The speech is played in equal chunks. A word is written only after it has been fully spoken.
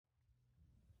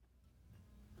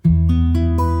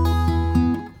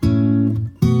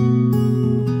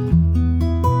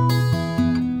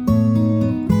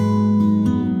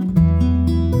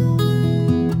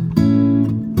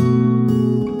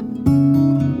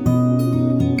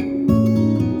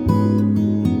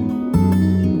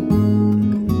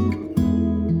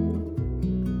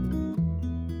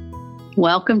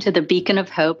welcome to the Beacon of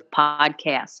Hope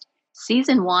podcast,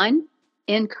 Season 1,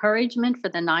 Encouragement for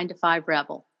the 9 to 5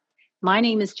 Rebel. My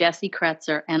name is Jessie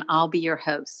Kretzer, and I'll be your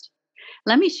host.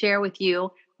 Let me share with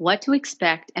you what to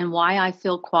expect and why I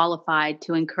feel qualified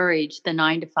to encourage the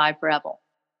 9 to 5 Rebel.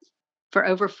 For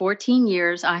over 14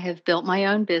 years, I have built my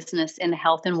own business in the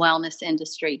health and wellness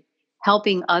industry,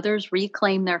 helping others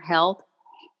reclaim their health,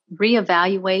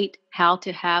 reevaluate how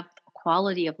to have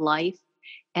quality of life,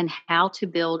 and how to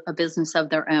build a business of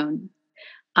their own.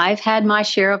 I've had my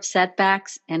share of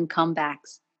setbacks and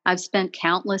comebacks. I've spent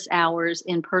countless hours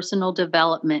in personal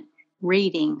development,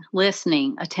 reading,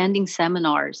 listening, attending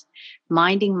seminars,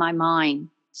 minding my mind,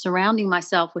 surrounding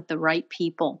myself with the right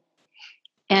people.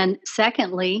 And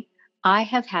secondly, I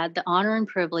have had the honor and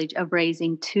privilege of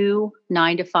raising 2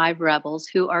 9 to 5 rebels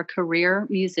who are career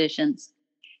musicians.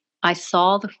 I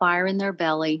saw the fire in their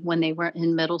belly when they were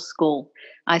in middle school.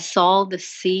 I saw the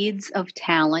seeds of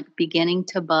talent beginning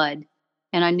to bud.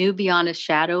 And I knew beyond a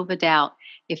shadow of a doubt,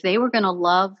 if they were going to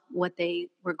love what they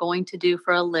were going to do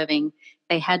for a living,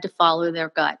 they had to follow their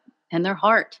gut and their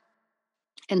heart.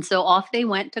 And so off they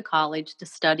went to college to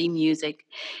study music.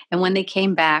 And when they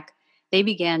came back, they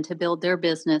began to build their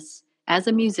business as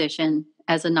a musician,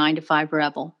 as a 9 to 5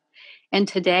 rebel. And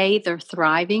today they're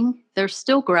thriving, they're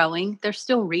still growing, they're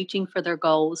still reaching for their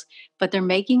goals, but they're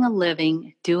making a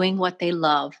living doing what they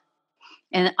love.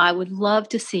 And I would love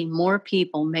to see more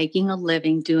people making a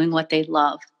living doing what they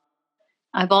love.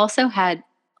 I've also had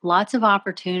lots of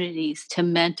opportunities to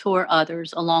mentor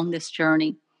others along this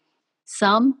journey.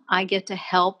 Some I get to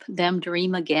help them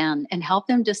dream again and help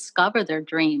them discover their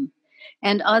dream.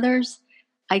 And others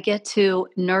I get to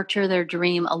nurture their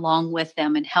dream along with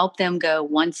them and help them go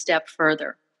one step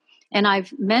further. And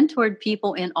I've mentored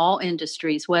people in all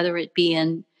industries, whether it be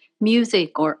in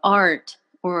music or art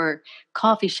or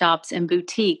coffee shops and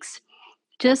boutiques,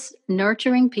 just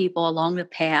nurturing people along the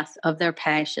path of their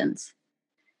passions.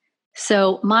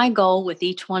 So my goal with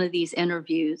each one of these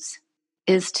interviews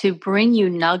is to bring you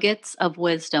nuggets of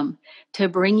wisdom, to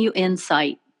bring you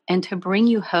insight, and to bring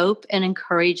you hope and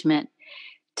encouragement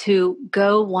to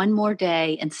go one more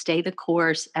day and stay the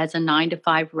course as a 9 to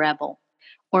 5 rebel.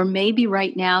 Or maybe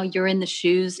right now you're in the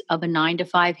shoes of a 9 to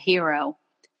 5 hero,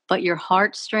 but your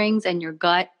heartstrings and your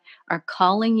gut are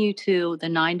calling you to the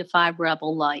 9 to 5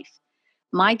 rebel life.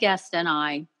 My guest and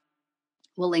I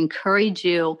will encourage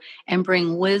you and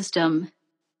bring wisdom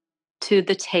to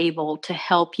the table to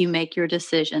help you make your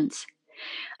decisions.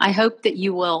 I hope that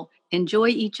you will enjoy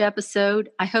each episode.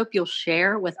 I hope you'll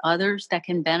share with others that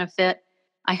can benefit.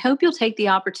 I hope you'll take the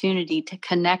opportunity to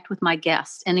connect with my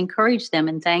guests and encourage them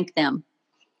and thank them.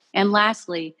 And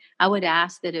lastly, I would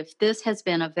ask that if this has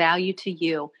been of value to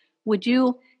you, would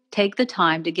you take the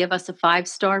time to give us a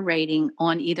 5-star rating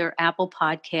on either Apple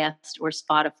Podcast or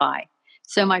Spotify?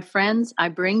 So my friends, I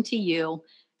bring to you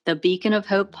the Beacon of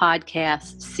Hope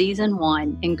podcast, Season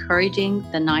 1, Encouraging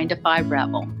the 9 to 5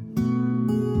 Rebel.